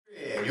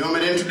You want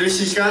me to introduce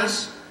these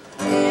guys?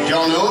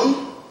 Y'all know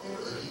them?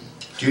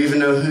 Do you even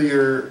know who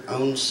your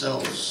own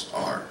selves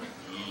are?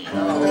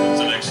 It's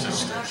an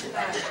existential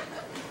question.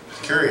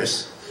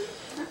 Curious.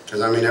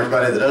 Because, I mean,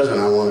 everybody that doesn't,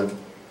 I wanted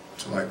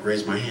to, like,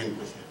 raise my hand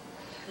with you.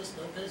 Just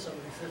don't pay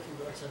somebody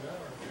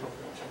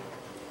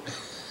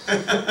 $50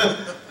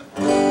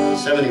 an hour.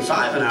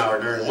 75 an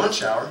hour during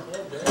lunch hour.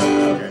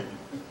 Okay.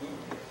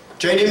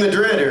 JD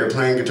Madrid here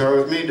playing guitar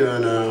with me,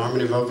 doing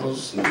harmony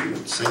vocals and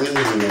singing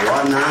and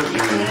whatnot, and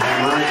the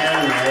harmonica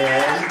and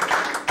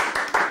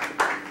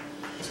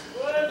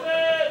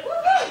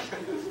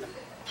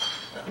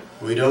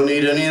the We don't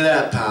need any of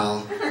that,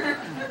 pal.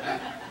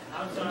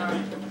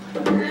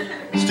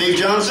 Steve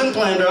Johnson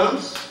playing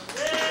drums.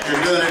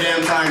 You're doing a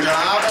damn fine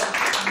job.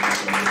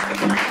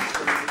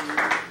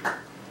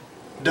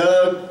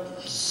 Doug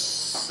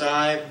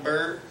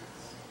Cyber.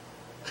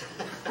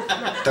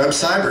 Doug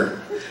Cyber.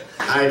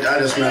 I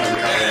just met him a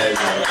couple days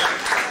ago.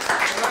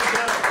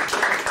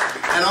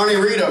 And Arnie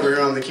Reed over here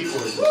on the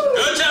keyboard.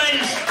 Good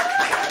times!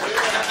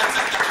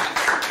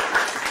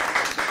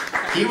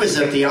 He was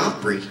at the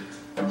Opry.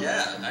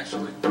 Yeah,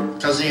 actually.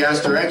 Because he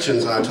asked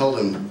directions, and I told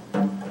him.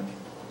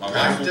 My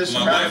wife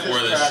wore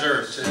this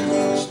shirt.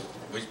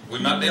 We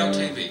might be on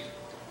TV.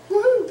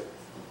 Woohoo!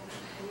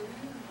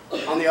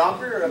 On the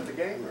Opry or at the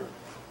game? Or?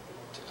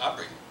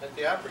 Opry. At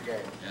the Opry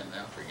game. Yeah, the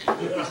Opry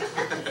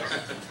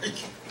game.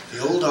 The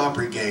old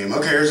Opry game.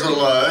 Okay, here's a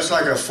little, it's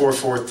like a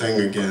 4/4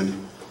 thing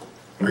again.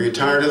 Are you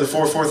tired of the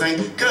 4/4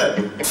 thing?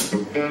 Good.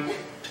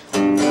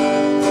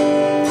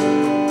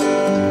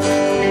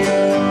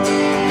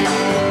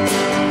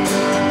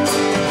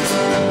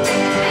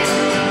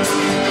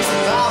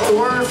 Thought we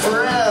were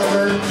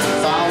forever,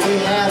 thought we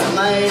had it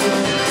made.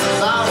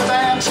 Thought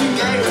that you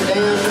gave a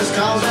damn just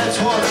cause that's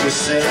what you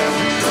said.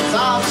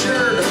 Thought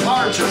your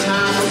departure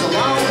time was a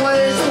long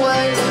ways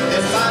away.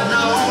 If I'd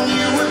known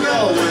you were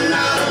going,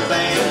 I'd have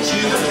baked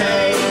you a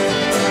cake.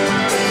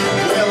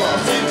 Well, a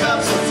few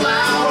cups of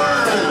flour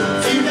and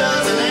a few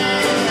dozen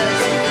eggs.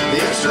 The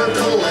extra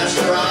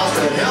cholesterol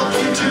could help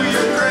you to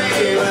your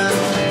grave. And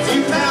a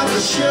few pounds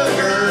of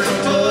sugar to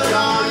put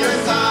on your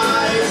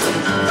thighs.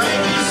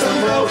 Maybe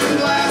some broken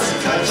glass to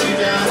cut you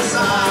down to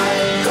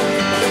size.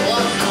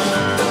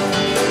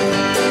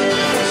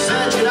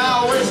 Said you'd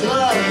always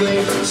love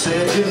me,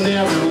 said you'd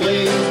never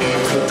leave.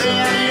 But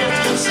then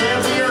if you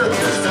said the earth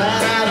was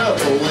flat, I'd up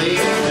believe.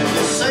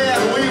 You said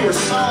we were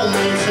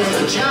soulmates in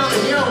the John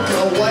and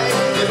Yoko way.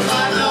 If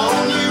I'd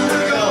known you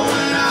were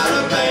going, I'd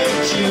have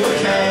baked you a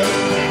cake.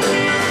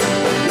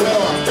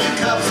 Well, a few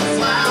cups of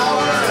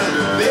flour and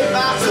a big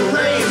box of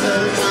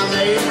raisins. My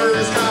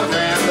neighbors got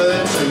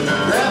rabbits and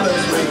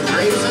rabbits make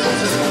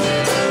raisins.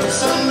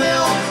 Some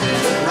milk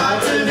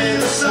ripened in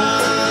the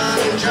sun,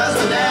 and just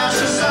a dash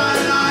of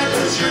cyanide,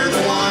 'cause you're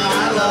the one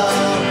I love.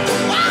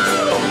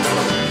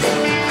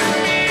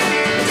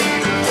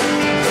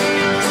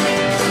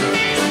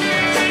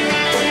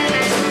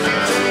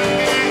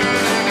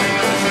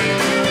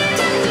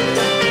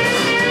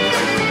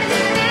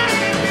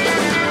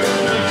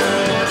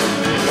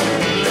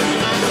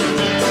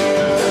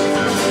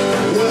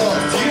 Well, a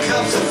few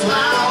cups of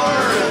flour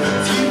and a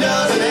few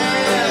dozen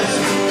eggs.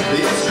 The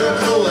extra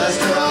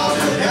cholesterol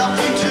could help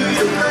you to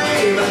your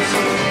grave. And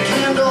some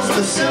candles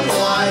to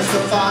symbolize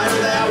the fire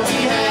that we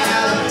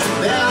had.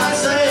 Then I'd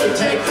say,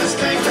 take this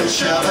cake and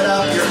shove it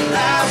up your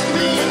ass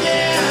me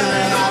again.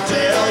 And I'll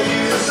tell you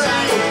the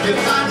same. If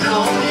I'd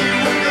known you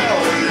were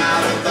going,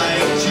 I'd have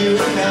baked you a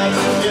cake.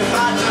 If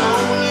I'd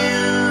known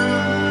you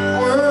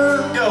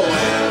were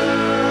going,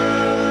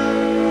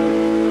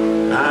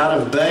 I'd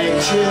have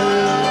baked you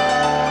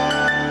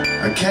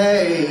a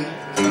cake.